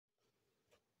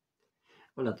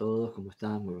Hola a todos, ¿cómo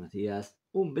están? Muy buenos días.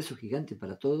 Un beso gigante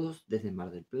para todos desde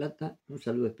Mar del Plata. Un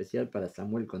saludo especial para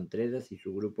Samuel Contreras y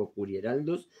su grupo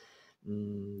Curieraldos.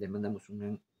 Les mandamos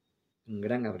un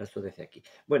gran abrazo desde aquí.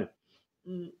 Bueno,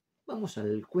 mm, vamos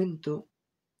al cuento.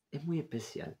 Es muy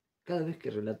especial. Cada vez que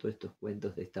relato estos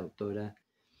cuentos de esta autora,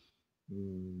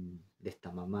 de esta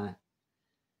mamá,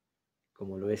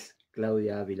 como lo es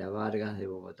Claudia Ávila Vargas de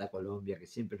Bogotá, Colombia, que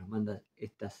siempre nos manda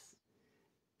estas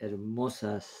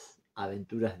hermosas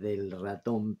aventuras del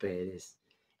ratón Pérez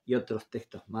y otros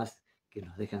textos más que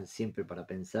nos dejan siempre para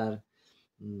pensar,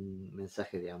 un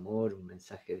mensaje de amor, un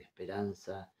mensaje de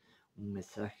esperanza, un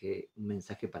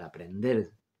mensaje para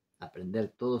aprender,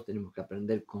 todos tenemos que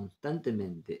aprender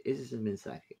constantemente, ese es el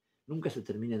mensaje, nunca se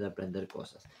termina de aprender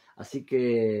cosas. Así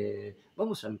que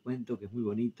vamos al cuento que es muy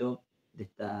bonito, de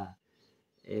esta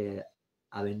eh,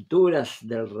 aventuras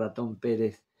del ratón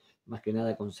Pérez, más que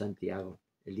nada con Santiago,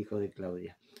 el hijo de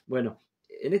Claudia. Bueno,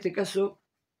 en este caso,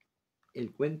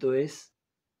 el cuento es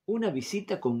una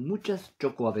visita con muchas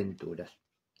chocoaventuras.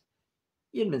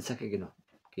 Y el mensaje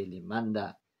que le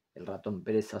manda el ratón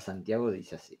Pérez a Santiago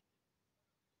dice así.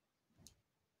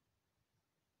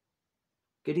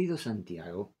 Querido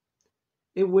Santiago,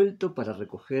 he vuelto para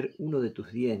recoger uno de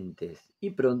tus dientes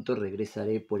y pronto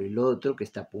regresaré por el otro que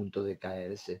está a punto de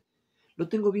caerse. Lo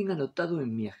tengo bien anotado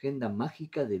en mi agenda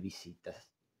mágica de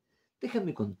visitas.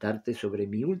 Déjame contarte sobre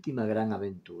mi última gran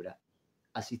aventura.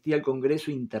 Asistí al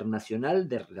Congreso Internacional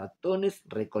de Ratones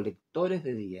Recolectores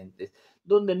de Dientes,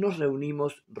 donde nos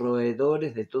reunimos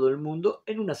roedores de todo el mundo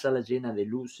en una sala llena de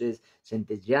luces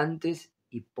centelleantes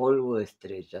y polvo de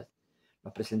estrellas.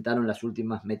 Nos presentaron las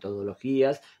últimas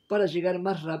metodologías para llegar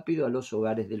más rápido a los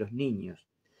hogares de los niños.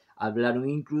 Hablaron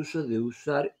incluso de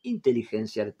usar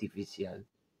inteligencia artificial.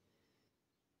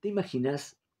 ¿Te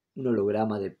imaginas un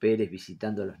holograma de Pérez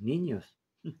visitando a los niños?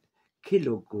 ¡Qué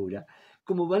locura!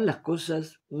 Como van las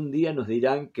cosas, un día nos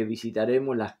dirán que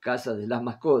visitaremos las casas de las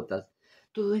mascotas.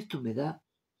 Todo esto me da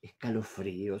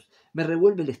escalofríos. Me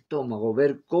revuelve el estómago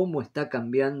ver cómo está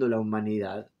cambiando la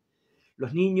humanidad.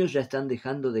 Los niños ya están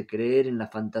dejando de creer en la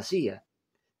fantasía.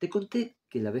 Te conté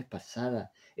que la vez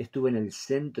pasada estuve en el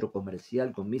centro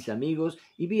comercial con mis amigos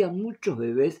y vi a muchos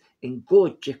bebés en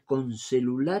coches con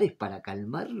celulares para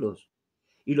calmarlos.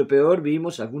 Y lo peor,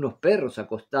 vimos algunos perros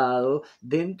acostados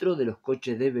dentro de los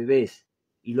coches de bebés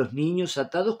y los niños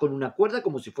atados con una cuerda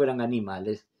como si fueran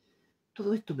animales.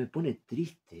 Todo esto me pone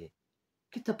triste.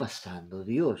 ¿Qué está pasando,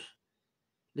 Dios?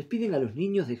 Les piden a los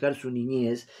niños dejar su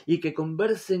niñez y que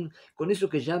conversen con eso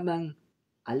que llaman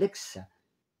Alexa.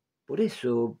 Por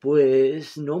eso,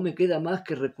 pues, no me queda más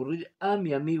que recurrir a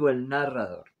mi amigo el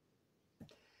narrador.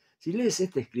 Si lees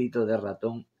este escrito de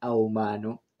ratón a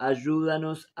humano,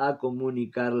 ayúdanos a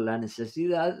comunicar la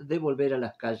necesidad de volver a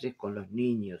las calles con los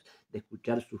niños, de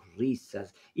escuchar sus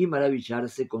risas y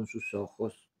maravillarse con sus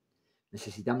ojos.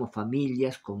 Necesitamos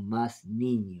familias con más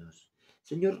niños.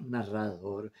 Señor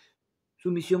narrador,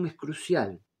 su misión es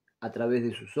crucial. A través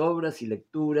de sus obras y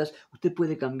lecturas, usted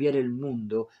puede cambiar el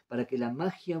mundo para que la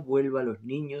magia vuelva a los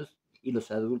niños y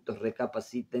los adultos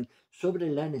recapaciten sobre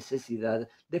la necesidad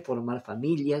de formar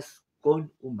familias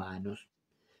con humanos.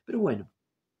 Pero bueno,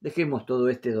 dejemos todo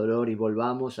este dolor y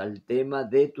volvamos al tema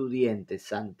de tu diente,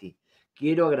 Santi.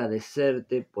 Quiero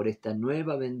agradecerte por esta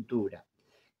nueva aventura.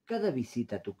 Cada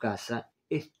visita a tu casa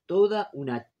es toda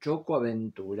una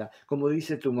chocoaventura, como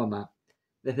dice tu mamá.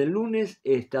 Desde el lunes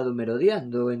he estado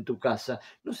merodeando en tu casa.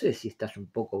 No sé si estás un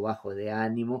poco bajo de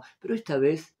ánimo, pero esta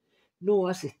vez no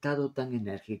has estado tan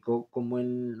enérgico como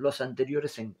en los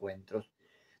anteriores encuentros.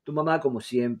 Tu mamá, como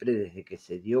siempre, desde que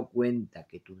se dio cuenta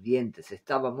que tu diente se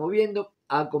estaba moviendo,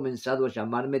 ha comenzado a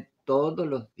llamarme todos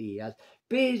los días.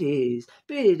 Pérez,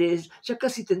 Pérez, ya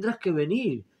casi tendrás que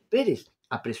venir. Pérez,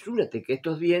 apresúrate que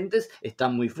estos dientes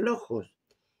están muy flojos.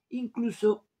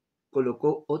 Incluso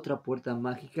colocó otra puerta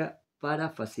mágica para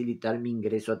facilitar mi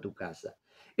ingreso a tu casa.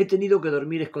 He tenido que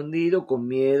dormir escondido con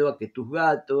miedo a que tus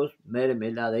gatos,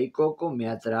 Mermelada y Coco, me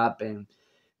atrapen.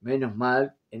 Menos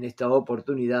mal, en esta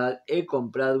oportunidad he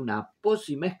comprado una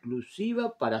pócima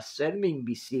exclusiva para hacerme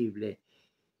invisible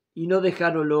y no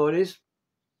dejar olores.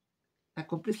 La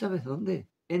compré, ¿sabes dónde?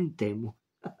 En Temu.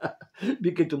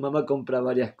 Vi que tu mamá compra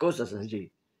varias cosas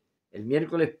allí. El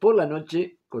miércoles por la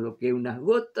noche coloqué unas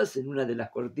gotas en una de las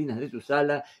cortinas de su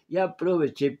sala y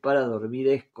aproveché para dormir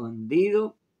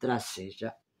escondido tras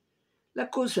ella. La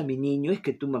cosa, mi niño, es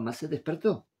que tu mamá se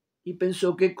despertó y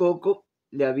pensó que Coco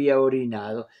le había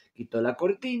orinado. Quitó la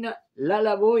cortina, la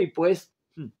lavó y pues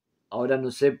ahora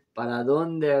no sé para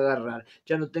dónde agarrar.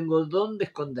 Ya no tengo dónde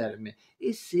esconderme.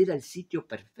 Ese era el sitio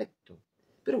perfecto.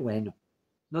 Pero bueno,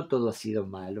 no todo ha sido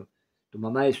malo. Tu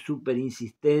mamá es súper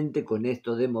insistente con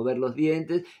esto de mover los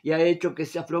dientes y ha hecho que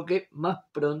se afloque más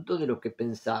pronto de lo que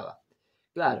pensaba.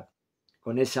 Claro,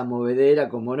 con esa movedera,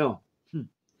 como no.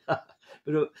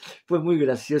 Pero fue muy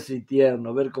gracioso y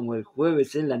tierno ver cómo el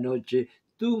jueves en la noche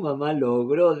tu mamá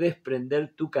logró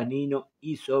desprender tu canino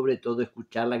y sobre todo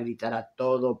escucharla gritar a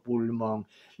todo pulmón: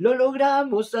 ¡Lo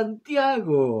logramos,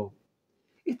 Santiago!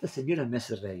 Esta señora me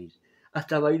hace reír.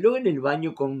 Hasta bailó en el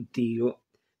baño contigo.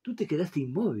 Tú te quedaste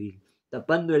inmóvil,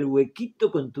 tapando el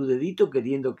huequito con tu dedito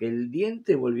queriendo que el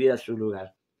diente volviera a su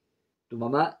lugar. Tu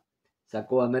mamá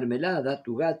sacó a Mermelada,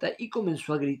 tu gata, y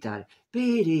comenzó a gritar: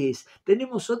 ¡Pérez,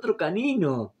 tenemos otro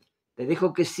canino! Te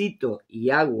dejo quesito y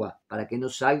agua para que no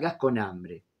salgas con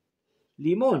hambre.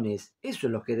 Limones, eso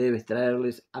es lo que debes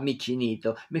traerles a mi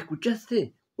chinito. ¿Me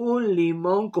escuchaste? Un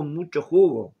limón con mucho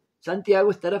jugo. Santiago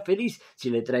estará feliz si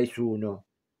le traes uno.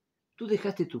 Tú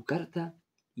dejaste tu carta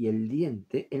y el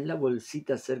diente en la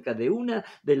bolsita cerca de una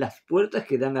de las puertas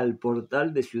que dan al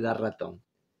portal de Ciudad Ratón.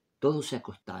 Todos se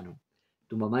acostaron.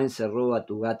 Tu mamá encerró a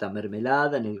tu gata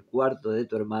Mermelada en el cuarto de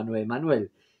tu hermano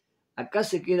Emanuel. Acá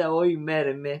se queda hoy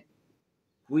Merme,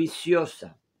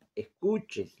 juiciosa.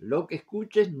 Escuches lo que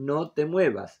escuches, no te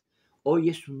muevas. Hoy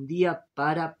es un día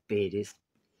para Pérez.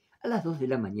 A las 2 de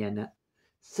la mañana,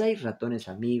 6 ratones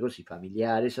amigos y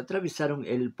familiares atravesaron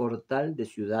el portal de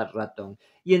Ciudad Ratón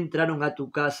y entraron a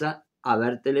tu casa a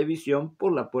ver televisión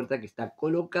por la puerta que está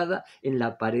colocada en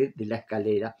la pared de la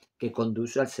escalera que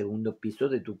conduce al segundo piso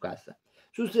de tu casa.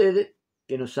 Sucede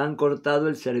que nos han cortado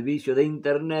el servicio de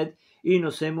internet y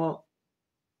no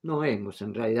hemos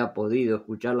en realidad podido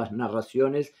escuchar las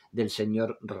narraciones del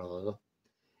señor Rodo.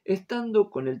 Estando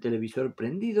con el televisor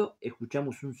prendido,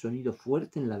 escuchamos un sonido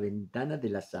fuerte en la ventana de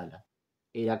la sala.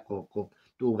 Era Coco,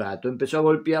 tu gato. Empezó a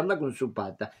golpearla con su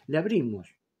pata. Le abrimos.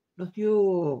 Nos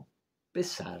dio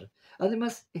pesar.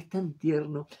 Además, es tan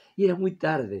tierno y era muy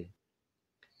tarde.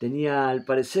 Tenía al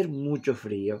parecer mucho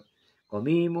frío.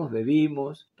 Comimos,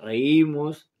 bebimos,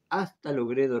 reímos, hasta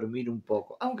logré dormir un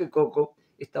poco. Aunque Coco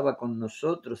estaba con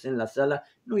nosotros en la sala,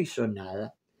 no hizo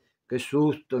nada. Qué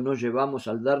susto nos llevamos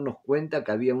al darnos cuenta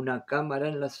que había una cámara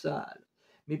en la sala.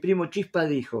 Mi primo Chispa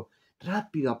dijo: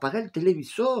 rápido, apaga el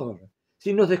televisor.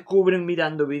 Si nos descubren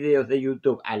mirando videos de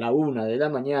YouTube a la 1 de la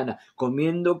mañana,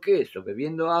 comiendo queso,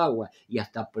 bebiendo agua y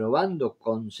hasta probando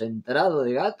concentrado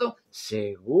de gato,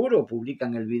 seguro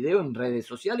publican el video en redes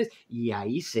sociales y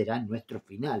ahí será nuestro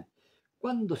final.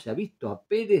 ¿Cuándo se ha visto a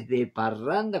Pérez de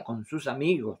parranda con sus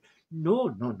amigos? No,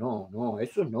 no, no, no,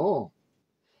 eso no.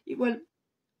 Igual,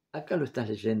 acá lo estás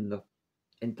leyendo.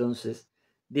 Entonces,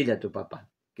 dile a tu papá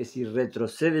que si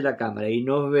retrocede la cámara y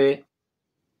nos ve,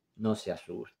 no se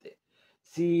asuste.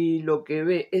 Si lo que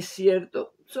ve es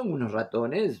cierto, son unos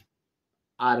ratones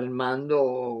armando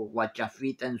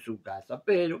guachafita en su casa.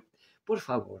 Pero, por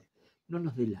favor, no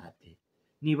nos delate,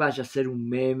 ni vaya a ser un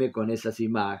meme con esas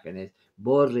imágenes.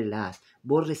 Bórrelas,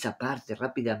 borre esa parte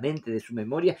rápidamente de su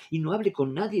memoria y no hable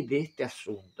con nadie de este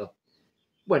asunto.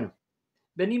 Bueno,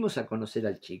 venimos a conocer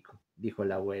al chico, dijo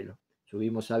el abuelo.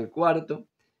 Subimos al cuarto.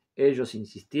 Ellos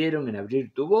insistieron en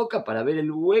abrir tu boca para ver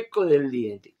el hueco del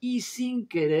diente y sin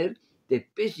querer te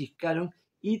pellizcaron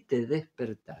y te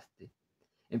despertaste.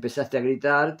 Empezaste a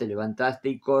gritar, te levantaste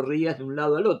y corrías de un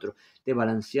lado al otro. Te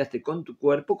balanceaste con tu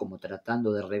cuerpo como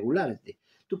tratando de regularte.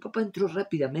 Tu papá entró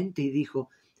rápidamente y dijo: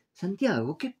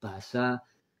 Santiago, ¿qué pasa?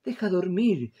 Deja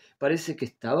dormir. Parece que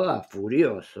estaba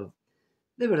furioso.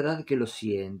 De verdad que lo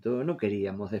siento, no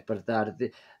queríamos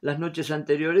despertarte. Las noches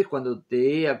anteriores, cuando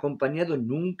te he acompañado,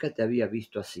 nunca te había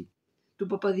visto así. Tu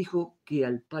papá dijo que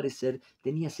al parecer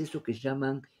tenías eso que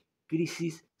llaman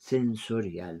crisis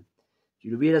sensorial. Si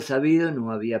lo hubieras sabido,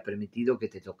 no había permitido que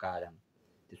te tocaran.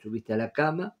 Te subiste a la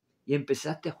cama y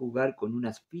empezaste a jugar con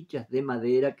unas fichas de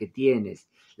madera que tienes.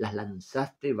 Las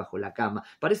lanzaste bajo la cama.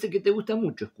 Parece que te gusta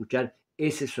mucho escuchar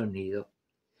ese sonido.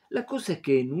 La cosa es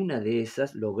que en una de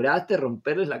esas lograste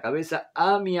romperles la cabeza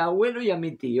a mi abuelo y a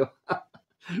mi tío.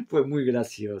 Fue muy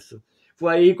gracioso.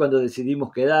 Fue ahí cuando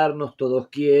decidimos quedarnos todos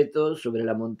quietos sobre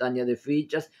la montaña de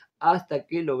fichas hasta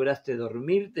que lograste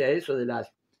dormirte a eso de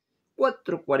las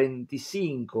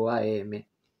 4:45 a.m.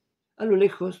 A lo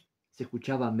lejos se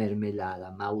escuchaba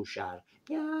Mermelada maullar.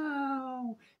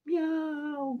 ¡Miau!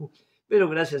 ¡Miau! Pero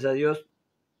gracias a Dios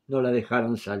no la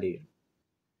dejaron salir.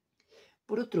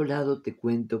 Por otro lado, te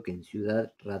cuento que en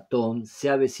Ciudad Ratón se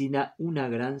avecina una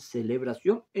gran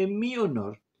celebración en mi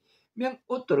honor. Me han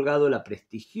otorgado la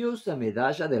prestigiosa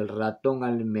medalla del ratón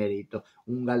al mérito,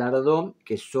 un galardón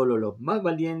que solo los más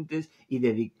valientes y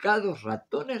dedicados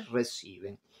ratones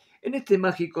reciben. En este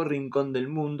mágico rincón del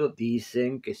mundo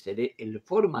dicen que seré el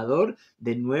formador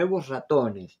de nuevos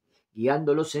ratones,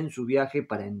 guiándolos en su viaje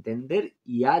para entender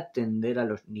y atender a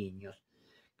los niños.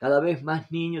 Cada vez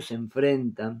más niños se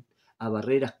enfrentan a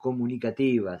barreras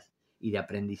comunicativas y de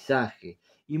aprendizaje,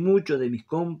 y muchos de mis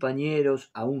compañeros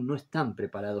aún no están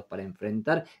preparados para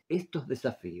enfrentar estos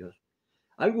desafíos.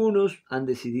 Algunos han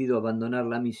decidido abandonar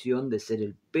la misión de ser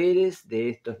el Pérez de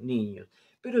estos niños,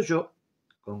 pero yo,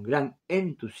 con gran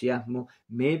entusiasmo,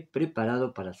 me he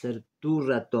preparado para ser tu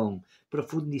ratón,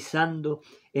 profundizando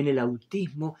en el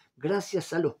autismo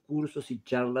gracias a los cursos y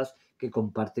charlas que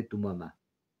comparte tu mamá.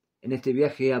 En este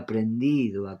viaje he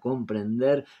aprendido a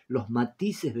comprender los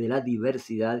matices de la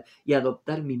diversidad y a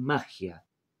adoptar mi magia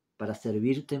para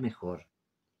servirte mejor.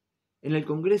 En el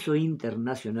Congreso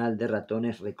Internacional de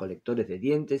Ratones Recolectores de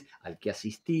Dientes al que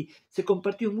asistí, se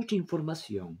compartió mucha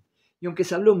información. Y aunque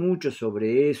se habló mucho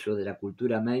sobre eso de la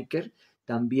cultura maker,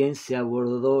 también se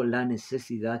abordó la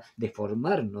necesidad de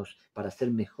formarnos para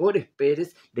ser mejores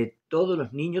Pérez de todos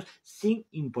los niños sin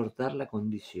importar la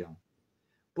condición.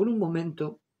 Por un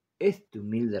momento, este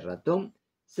humilde ratón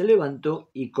se levantó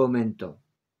y comentó: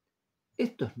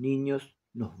 estos niños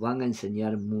nos van a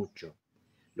enseñar mucho.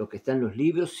 Lo que está en los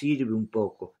libros sirve un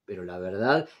poco, pero la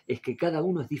verdad es que cada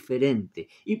uno es diferente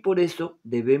y por eso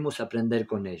debemos aprender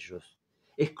con ellos.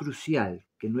 Es crucial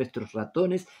que nuestros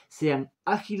ratones sean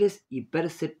ágiles y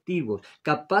perceptivos,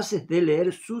 capaces de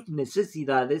leer sus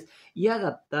necesidades y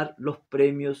adaptar los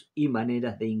premios y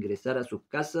maneras de ingresar a sus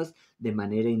casas de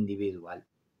manera individual.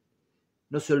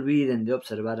 No se olviden de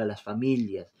observar a las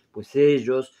familias, pues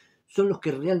ellos son los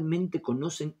que realmente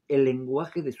conocen el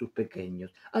lenguaje de sus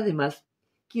pequeños. Además,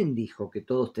 ¿quién dijo que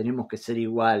todos tenemos que ser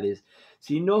iguales?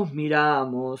 Si nos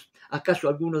miramos, ¿acaso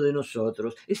alguno de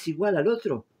nosotros es igual al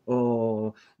otro?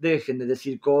 Oh, dejen de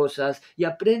decir cosas y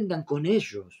aprendan con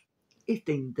ellos.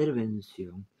 Esta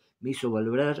intervención me hizo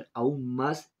valorar aún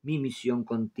más mi misión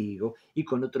contigo y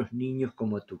con otros niños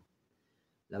como tú.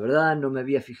 La verdad no me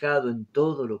había fijado en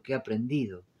todo lo que he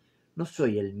aprendido. No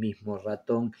soy el mismo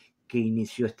ratón que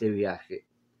inició este viaje.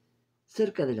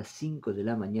 Cerca de las 5 de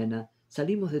la mañana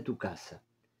salimos de tu casa.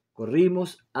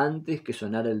 Corrimos antes que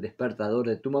sonara el despertador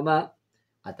de tu mamá.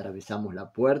 Atravesamos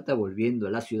la puerta volviendo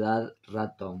a la ciudad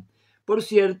ratón. Por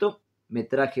cierto, me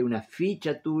traje una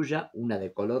ficha tuya, una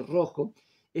de color rojo.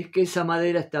 Es que esa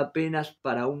madera está apenas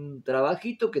para un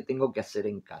trabajito que tengo que hacer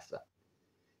en casa.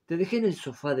 Te dejé en el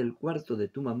sofá del cuarto de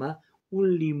tu mamá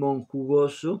un limón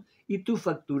jugoso y tu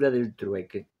factura del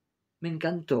trueque. Me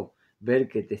encantó ver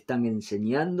que te están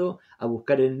enseñando a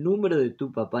buscar el número de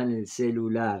tu papá en el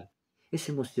celular. Es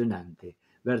emocionante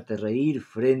verte reír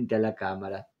frente a la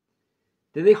cámara.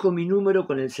 Te dejo mi número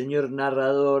con el señor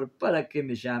narrador para que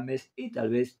me llames y tal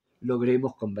vez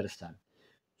logremos conversar.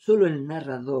 Solo el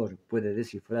narrador puede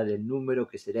descifrar el número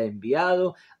que será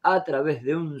enviado a través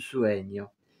de un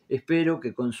sueño. Espero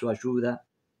que con su ayuda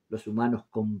los humanos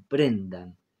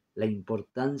comprendan la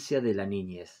importancia de la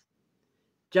niñez.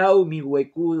 Chau, mi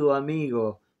huecudo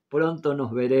amigo. Pronto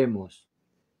nos veremos.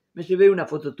 Me llevé una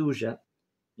foto tuya.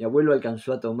 Mi abuelo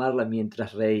alcanzó a tomarla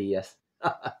mientras reías.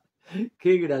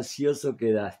 ¡Qué gracioso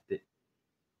quedaste!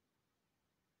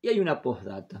 Y hay una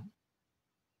postdata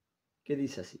que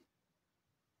dice así: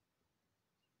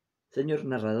 señor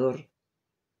narrador,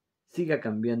 siga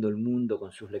cambiando el mundo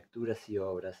con sus lecturas y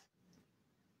obras.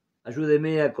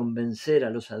 Ayúdeme a convencer a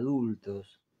los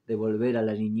adultos de volver a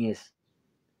la niñez.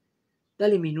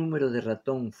 Dale mi número de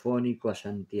ratón fónico a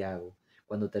Santiago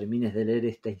cuando termines de leer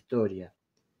esta historia.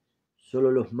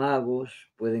 Solo los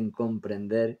magos pueden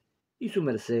comprender y su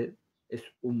merced es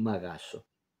un magazo.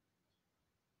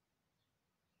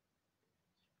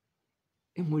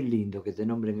 Es muy lindo que te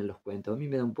nombren en los cuentos. A mí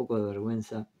me da un poco de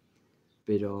vergüenza,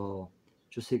 pero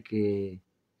yo sé que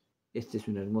este es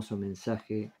un hermoso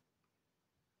mensaje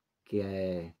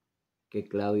que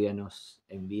Claudia nos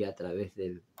envía a través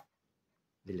del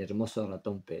hermoso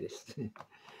ratón Pérez.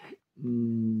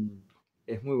 Mm,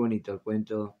 es muy bonito el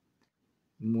cuento,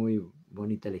 muy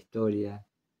bonita la historia,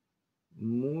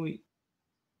 muy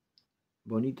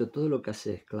bonito todo lo que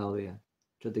haces, Claudia.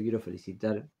 Yo te quiero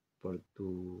felicitar por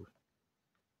tu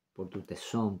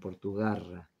tesón, por tu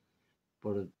garra,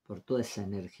 por toda esa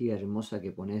energía hermosa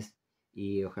que pones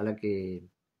y ojalá que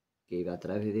a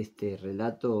través de este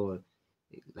relato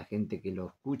la gente que lo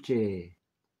escuche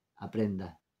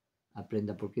aprenda,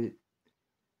 porque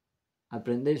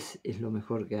aprender es lo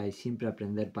mejor que hay, siempre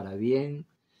aprender para bien,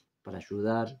 para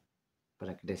ayudar,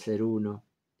 para crecer uno.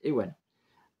 Y bueno,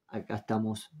 acá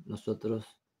estamos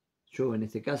nosotros, yo en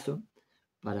este caso,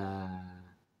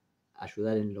 para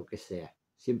ayudar en lo que sea.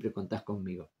 Siempre contás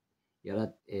conmigo. Y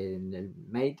ahora en el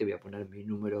mail te voy a poner mi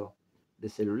número de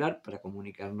celular para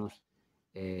comunicarnos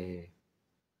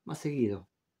más seguido.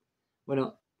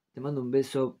 Bueno, Te mando un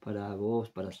beso para vos,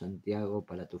 para Santiago,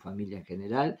 para tu familia en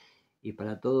general y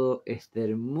para todo este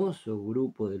hermoso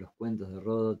grupo de los cuentos de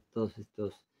Rodo, todos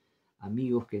estos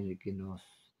amigos que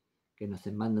nos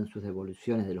mandan sus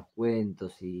devoluciones de los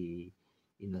cuentos y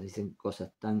nos dicen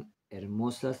cosas tan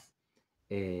hermosas.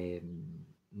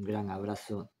 Un gran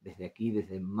abrazo desde aquí,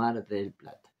 desde Mar del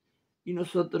Plata. Y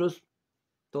nosotros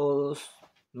todos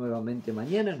nuevamente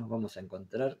mañana nos vamos a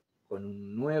encontrar con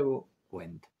un nuevo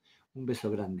cuento. Un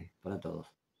beso grande para todos.